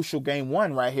 this crucial game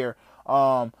 1 right here.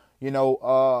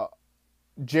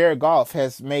 Jared Goff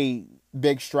has made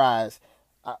big strides.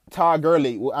 Todd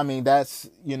Gurley, I mean, that's,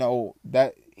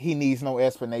 that he needs no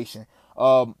explanation.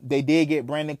 They did get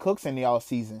Brandon Cooks in the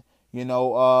offseason.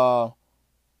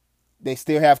 They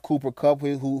still have Cooper Kupp,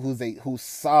 who's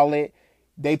solid.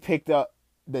 They picked up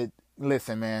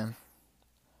listen, man.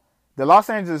 The Los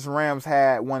Angeles Rams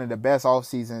had one of the best off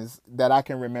seasons that I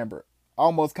can remember.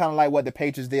 Almost kind of like what the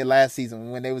Patriots did last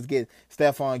season when they was getting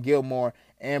Stephon Gilmore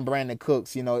and Brandon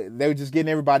Cooks. They were just getting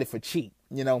everybody for cheap.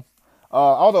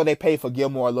 Although they paid for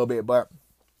Gilmore a little bit, but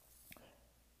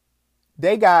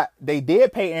they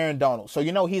did pay Aaron Donald, so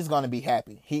he's gonna be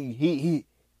happy.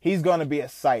 He's gonna be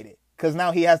excited because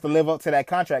now he has to live up to that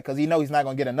contract because he's not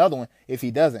gonna get another one if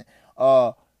he doesn't.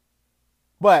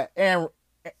 But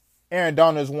Aaron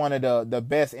Donald is one of the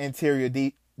best interior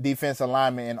defensive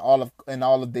linemen in all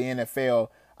of the NFL.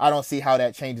 I don't see how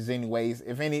that changes anyways.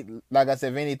 Like I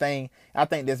said, if anything, I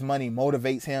think this money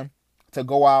motivates him to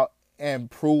go out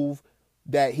and prove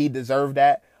that he deserved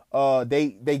that.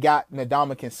 They got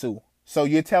Ndamukong Suh. So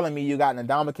you're telling me you got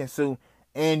Ndamukong Suh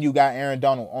and you got Aaron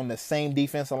Donald on the same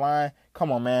defensive line?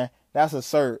 Come on, man. That's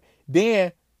absurd.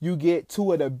 Then you get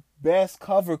two of the best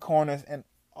cover corners in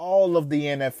all of the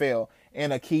NFL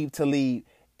in Aqib Talib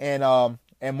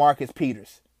and Marcus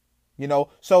Peters.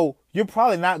 So you're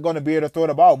probably not going to be able to throw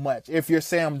the ball much if you're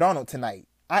Sam Darnold tonight.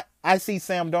 I see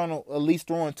Sam Darnold at least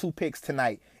throwing 2 picks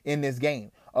tonight in this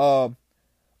game. They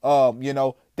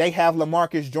have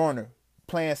LaMarcus Joyner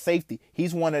playing safety.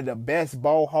 He's one of the best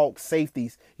ball hawk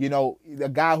safeties.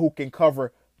 The guy who can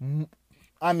cover,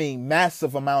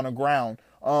 massive amount of ground.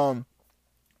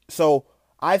 So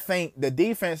I think the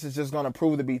defense is just going to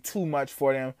prove to be too much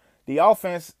for them. The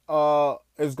offense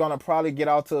is going to probably get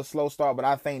out to a slow start, but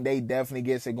I think they definitely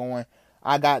gets it going.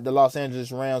 I got the Los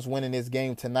Angeles Rams winning this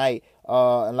game tonight.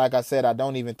 And like I said, I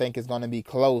don't even think it's going to be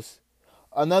close.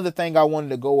 Another thing I wanted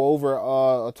to go over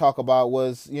or talk about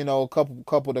was, a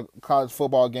couple of the college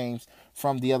football games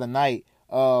from the other night.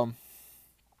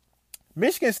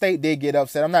 Michigan State did get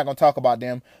upset. I'm not going to talk about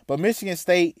them, but Michigan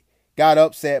State got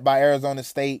upset by Arizona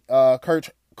State.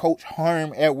 Coach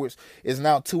Herm Edwards is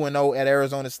now 2-0 at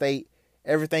Arizona State.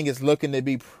 Everything is looking to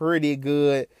be pretty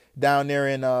good down there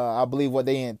in, I believe what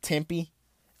they in Tempe,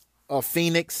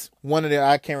 Phoenix.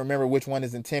 I can't remember which one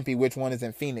is in Tempe, which one is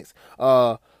in Phoenix.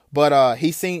 But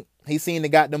he seen they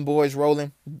got them boys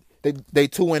rolling. They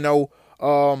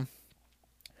 2-0.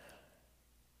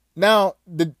 Now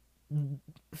the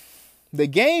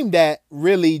game that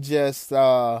really just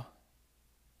I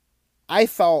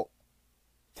thought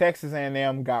Texas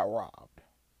A&M got robbed.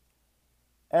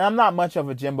 And I'm not much of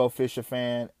a Jimbo Fisher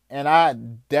fan, and I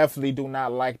definitely do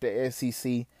not like the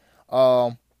SEC.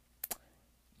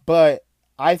 But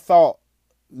I thought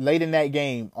late in that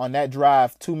game, on that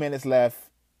drive, 2 minutes left,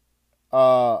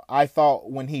 I thought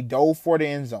when he dove for the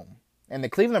end zone, and the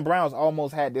Cleveland Browns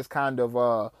almost had this kind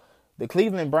of the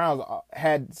Cleveland Browns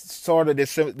had sort of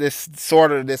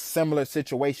this similar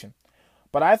situation.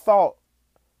 But I thought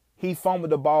he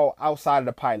fumbled the ball outside of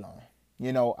the pylon.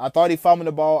 I thought he fumbled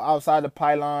the ball outside the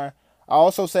pylon. I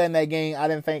also said in that game I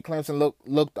didn't think Clemson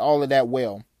looked all of that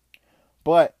well.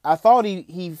 But I thought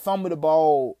he fumbled the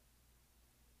ball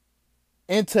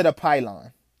into the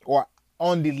pylon or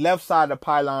on the left side of the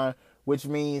pylon, which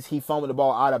means he fumbled the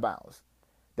ball out of bounds.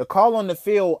 The call on the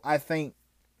field, I think,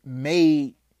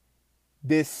 made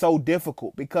this so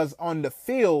difficult because on the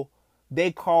field,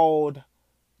 they called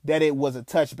that it was a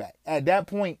touchback. At that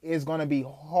point, it's going to be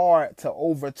hard to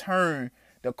overturn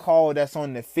the call that's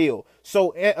on the field.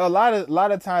 So a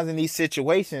lot of times in these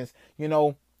situations,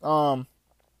 you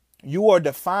are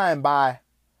defined by,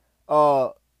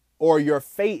 or your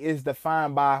fate is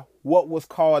defined by what was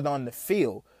called on the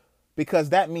field,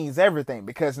 because that means everything.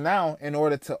 Because now, in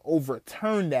order to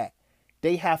overturn that,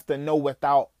 they have to know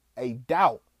without a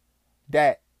doubt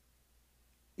that,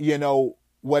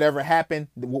 whatever happened,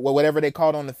 whatever they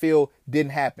called on the field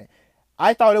didn't happen.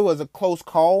 I thought it was a close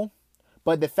call,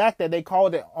 but the fact that they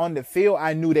called it on the field,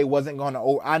 I knew they wasn't going to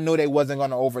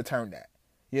overturn that.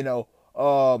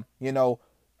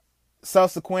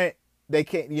 Subsequent,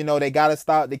 they got to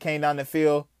stop. They came down the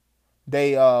field.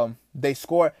 They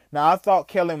scored. Now I thought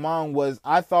Kellen Mond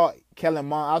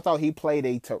he played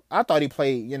a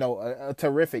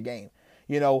terrific game.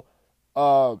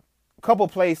 Couple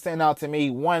plays stand out to me.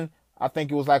 One, I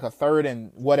think it was like a third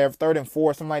and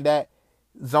 4, something like that.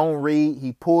 Zone read,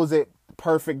 he pulls it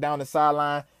perfect down the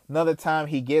sideline. Another time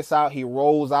he gets out, he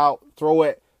rolls out, throw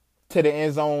it to the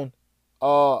end zone.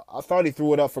 I thought he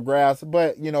threw it up for grabs,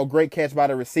 but great catch by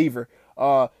the receiver.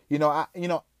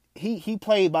 He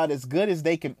played about as good as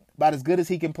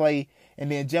he can play,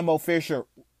 and then Jimbo Fisher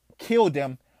killed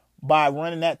him by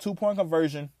running that 2-point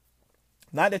conversion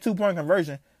Not the 2-point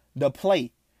conversion, the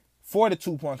play for the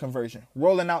 2-point conversion,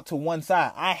 rolling out to one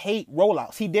side. I hate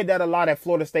rollouts. He did that a lot at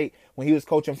Florida State when he was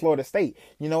coaching Florida State.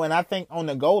 And I think on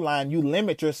the goal line, you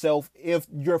limit yourself if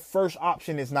your first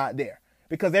option is not there.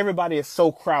 Because everybody is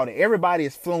so crowded. Everybody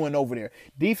is flowing over there.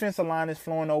 Defensive line is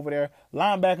flowing over there.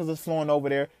 Linebackers is flowing over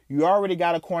there. You already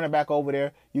got a cornerback over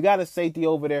there. You got a safety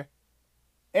over there.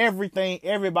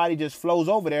 Everybody just flows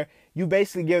over there. You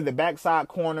basically give the backside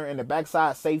corner and the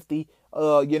backside safety,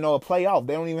 a play off.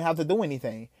 They don't even have to do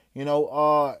anything. He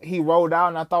rolled out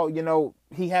and I thought,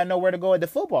 he had nowhere to go at the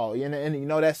football.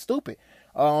 And that's stupid.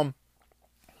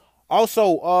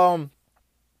 Also,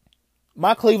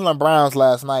 my Cleveland Browns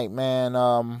last night, man,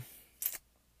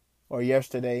 or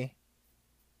yesterday,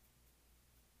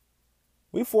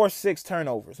 we forced 6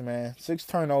 turnovers, man. 6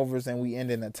 turnovers and we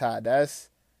end in a tie.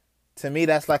 To me,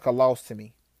 that's like a loss to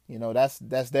me. That's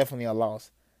definitely a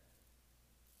loss.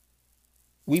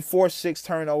 We forced 6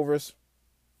 turnovers.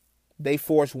 They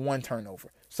forced 1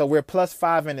 turnover. So we're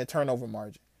 +5 in the turnover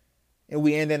margin. And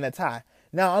we end in a tie.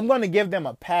 Now, I'm going to give them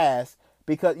a pass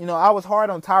because, I was hard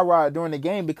on Tyrod during the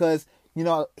game because,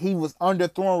 he was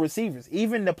underthrowing receivers.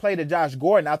 Even the play to Josh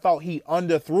Gordon, I thought he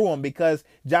underthrew him because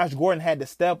Josh Gordon had to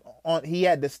step on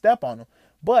him.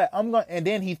 But and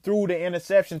then he threw the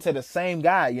interception to the same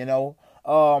guy,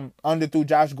 underthrew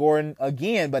Josh Gordon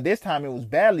again, but this time it was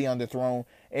badly underthrown.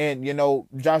 And,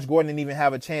 Josh Gordon didn't even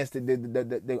have a chance to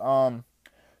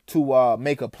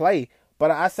make a play.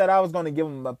 But I said I was going to give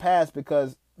him a pass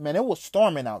because, man, it was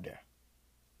storming out there.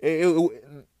 It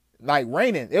like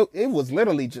raining. It was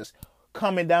literally just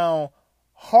coming down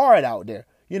hard out there.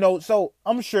 So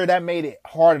I'm sure that made it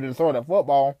harder to throw the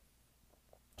football.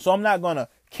 So I'm not going to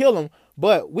kill him.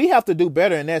 But we have to do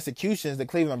better in executions, the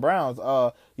Cleveland Browns.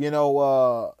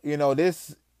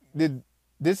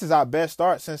 This is our best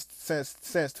start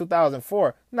since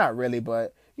 2004. Not really,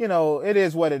 but it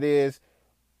is what it is.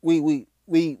 We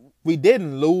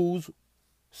didn't lose,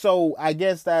 so I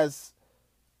guess that's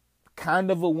kind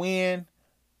of a win.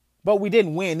 But we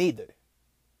didn't win either,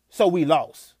 so we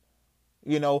lost.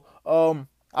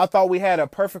 I thought we had a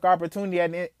perfect opportunity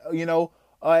at the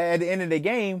end of the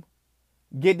game.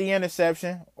 Get the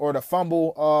interception or the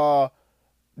fumble,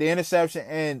 the interception,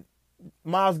 and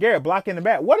Myles Garrett blocking the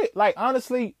back.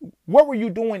 Honestly, what were you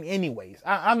doing anyways?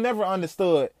 I've never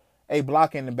understood a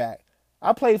block in the back.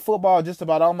 I played football just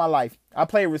about all my life. I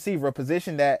played receiver, a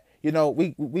position that,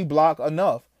 we block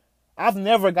enough. I've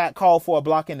never got called for a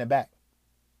block in the back.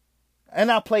 And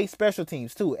I played special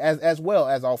teams too, as well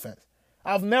as offense.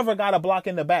 I've never got a block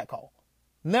in the back call.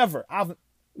 Never.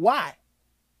 Why?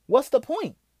 What's the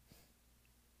point?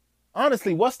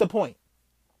 Honestly, what's the point?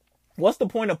 What's the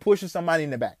point of pushing somebody in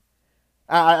the back?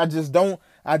 I just don't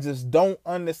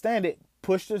understand it.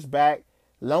 Pushed us back,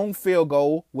 long field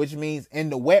goal, which means in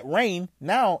the wet rain,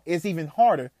 now it's even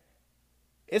harder.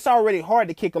 It's already hard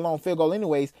to kick a long field goal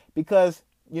anyways, because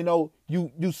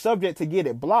you subject to get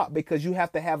it blocked because you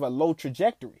have to have a low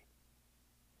trajectory.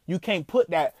 You can't put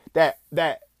that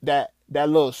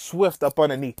little swift up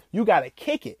underneath. You gotta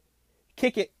kick it.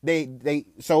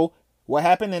 So what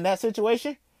happened in that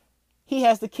situation? He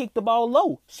has to kick the ball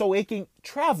low so it can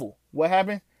travel. What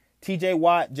happened? T.J.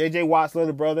 Watt, J.J. Watt's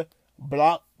little brother,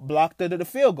 blocked the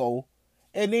field goal,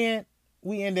 and then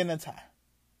we end in a tie.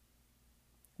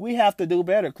 We have to do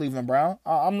better, Cleveland Brown.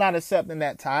 I'm not accepting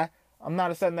that tie. I'm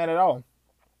not accepting that at all.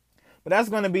 But that's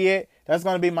going to be it. That's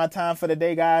going to be my time for the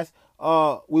day, guys.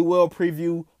 We will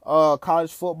preview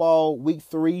college football week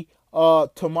 3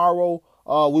 tomorrow.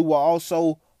 We will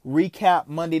also recap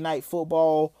Monday Night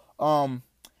Football.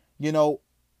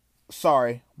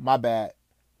 Sorry, my bad.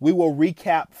 We will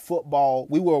recap football.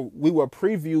 We will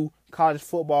preview college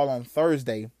football on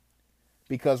Thursday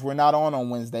because we're not on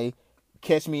Wednesday.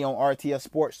 Catch me on RTS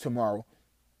Sports tomorrow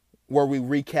where we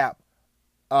recap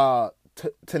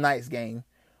tonight's game.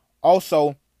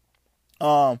 Also,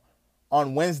 on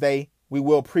Wednesday, we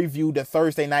will preview the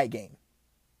Thursday night game.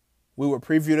 We will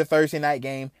preview the Thursday night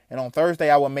game, and on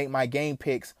Thursday, I will make my game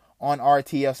picks on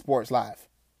RTF Sports Live.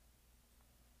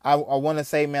 I want to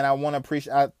say, man,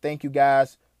 I thank you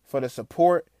guys for the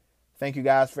support. Thank you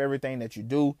guys for everything that you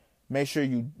do. Make sure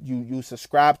you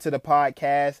subscribe to the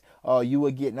podcast. You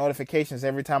will get notifications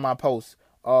every time I post.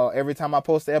 Every time I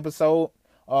post the episode,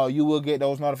 you will get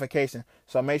those notifications.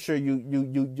 So make sure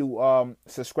you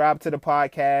subscribe to the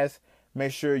podcast.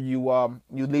 Make sure you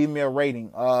leave me a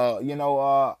rating.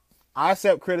 I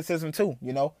accept criticism too.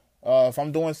 If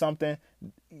I'm doing something,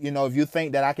 if you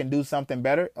think that I can do something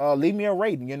better, leave me a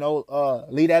rating.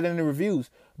 Leave that in the reviews.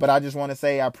 But I just want to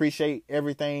say I appreciate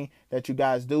everything that you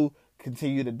guys do.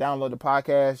 Continue to download the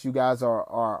podcast. You guys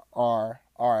are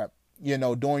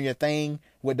doing your thing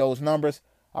with those numbers.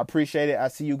 I appreciate it. I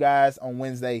see you guys on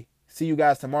Wednesday. See you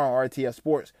guys tomorrow on RTF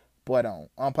Sports. But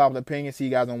Unpopular Opinion, see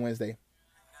you guys on Wednesday.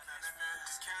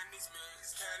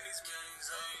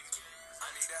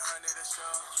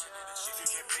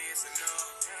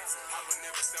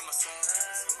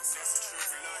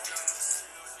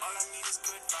 All I need is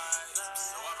good vibes,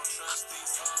 so I don't trust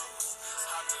these hoes.